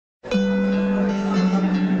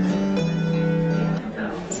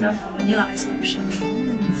instead of vanilla ice option.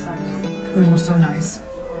 Oh, so nice.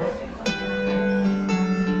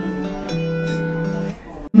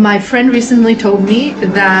 My friend recently told me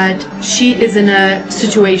that she is in a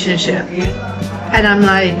situationship. And I'm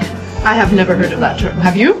like, I have never heard of that term.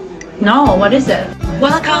 Have you? No, what is it?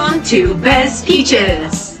 Welcome to Best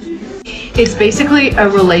Peaches. It's basically a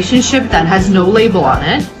relationship that has no label on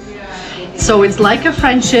it. So it's like a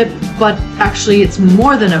friendship, but actually it's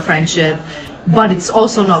more than a friendship, but it's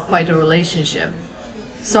also not quite a relationship.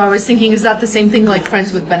 So I was thinking, is that the same thing like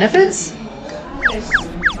friends with benefits?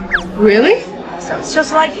 Really? So it's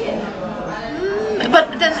just like it.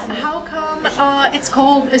 But then how come it's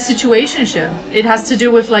called a situationship? It has to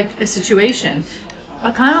do with like a situation.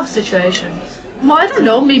 What kind of situation? Well, I don't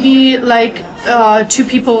know, maybe like two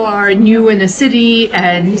people are new in a city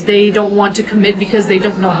and they don't want to commit because they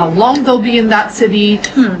don't know how long they'll be in that city.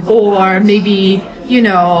 Or maybe, you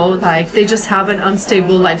know, like they just have an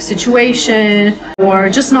unstable life situation, or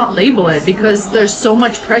just not label it because there's so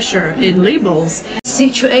much pressure in labels.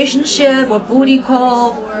 Situationship or booty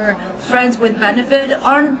call or friends with benefit,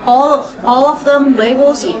 aren't all of them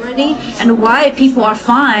labels already? And why people are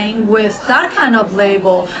fine with that kind of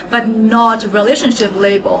label but not relationship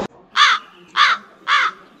label?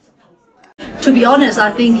 To be honest,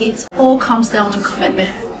 I think it all comes down to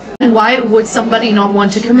commitment. And why would somebody not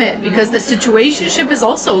want to commit? Because the situationship is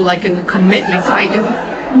also like a commitment kind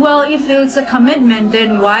of. Well, if it's a commitment,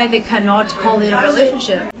 then why they cannot call it a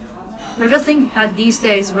relationship? I just think that these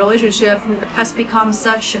days relationship has become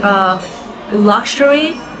such a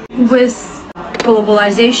luxury with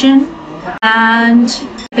globalization and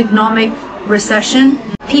economic recession.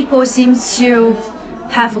 People seem to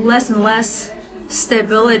have less and less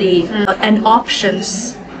stability and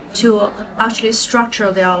options to actually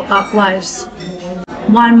structure their lives.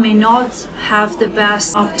 One may not have the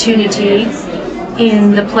best opportunity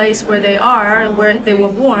in the place where they are, where they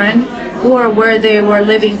were born, or where they were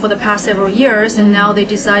living for the past several years, and now they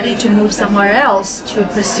decided to move somewhere else to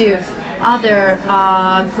pursue other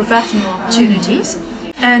professional opportunities.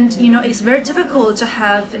 And you know, it's very difficult to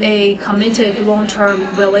have a committed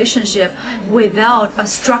long-term relationship without a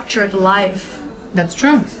structured life. That's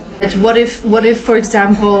true. What if, for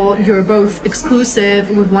example, you're both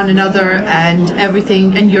exclusive with one another and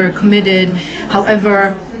everything, and you're committed,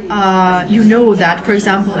 however, you know that, for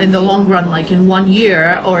example, in the long run, like in 1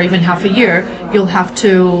 year or even half a year, you'll have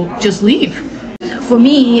to just leave. For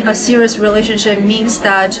me, a serious relationship means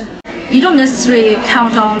that you don't necessarily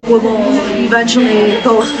count on we will eventually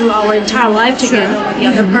go through our entire life together with the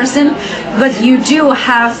other person, but you do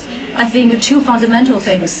have, I think, two fundamental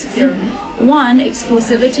things. One,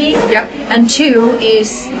 exclusivity, and two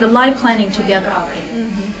is the life planning together.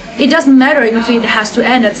 It doesn't matter if it has to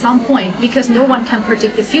end at some point because no one can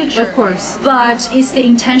predict the future. Of course. But it's the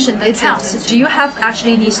intention that counts. Do you have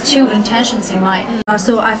actually these two intentions in mind?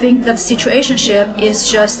 So I think that situationship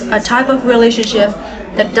is just a type of relationship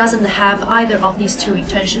that doesn't have either of these two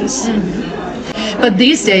intentions. But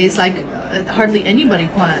these days, like, hardly anybody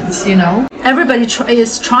plans, you know? Everybody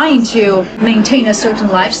is trying to maintain a certain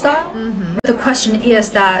lifestyle. The question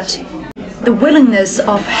is that the willingness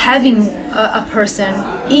of having a person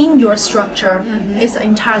in your structure is an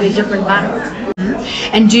entirely different matter.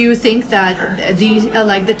 And do you think that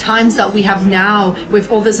like the times that we have now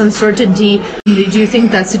with all this uncertainty, do you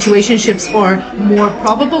think that situationships are more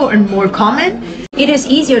probable and more common? It is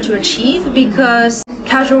easier to achieve because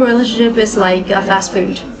casual relationship is like a fast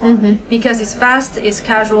food. Because it's fast, it's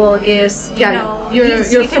casual, it's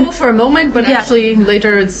you're full for a moment, but actually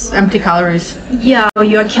later it's empty calories. Yeah,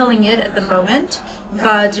 you're killing it at the moment,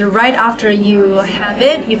 but right after you have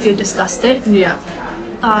it, you feel disgusted. Yeah,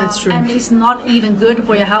 that's true. And it's not even good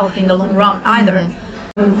for your health in the long run either.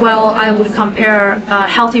 Well, I would compare a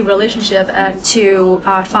healthy relationship to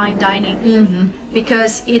fine dining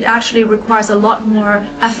because it actually requires a lot more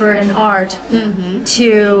effort and art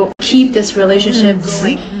to keep this relationship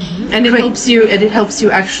going. And it helps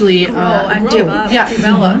you actually grow and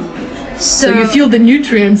develop. So you feel the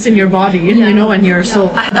nutrients in your body, you know, and your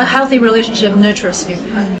soul. A healthy relationship nurtures you.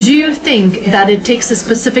 Do you think that it takes a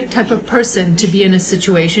specific type of person to be in a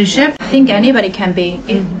situationship? I think anybody can be.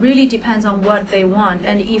 It really depends on what they want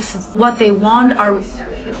and if what they want are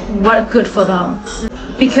what good for them.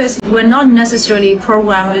 Because we're not necessarily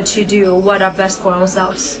programmed to do what are best for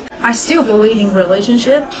ourselves. I still believe in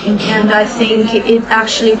relationship, and I think it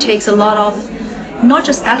actually takes a lot of not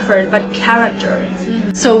just effort but character.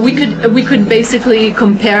 So we could basically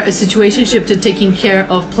compare a situationship to taking care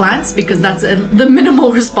of plants because that's the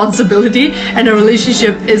minimal responsibility, and a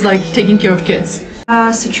relationship is like taking care of kids.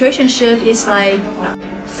 Situationship is like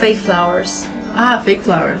fake flowers. Ah, fake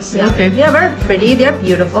flowers. Yeah. Okay. They're very pretty, they're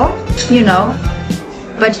beautiful, you know,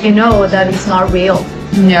 but you know that it's not real.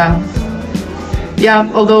 Yeah.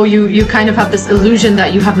 Yeah, although you kind of have this illusion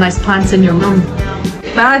that you have nice plants in your room.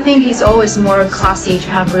 But I think it's always more classy to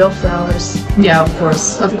have real flowers. Yeah, of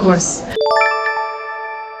course, of course.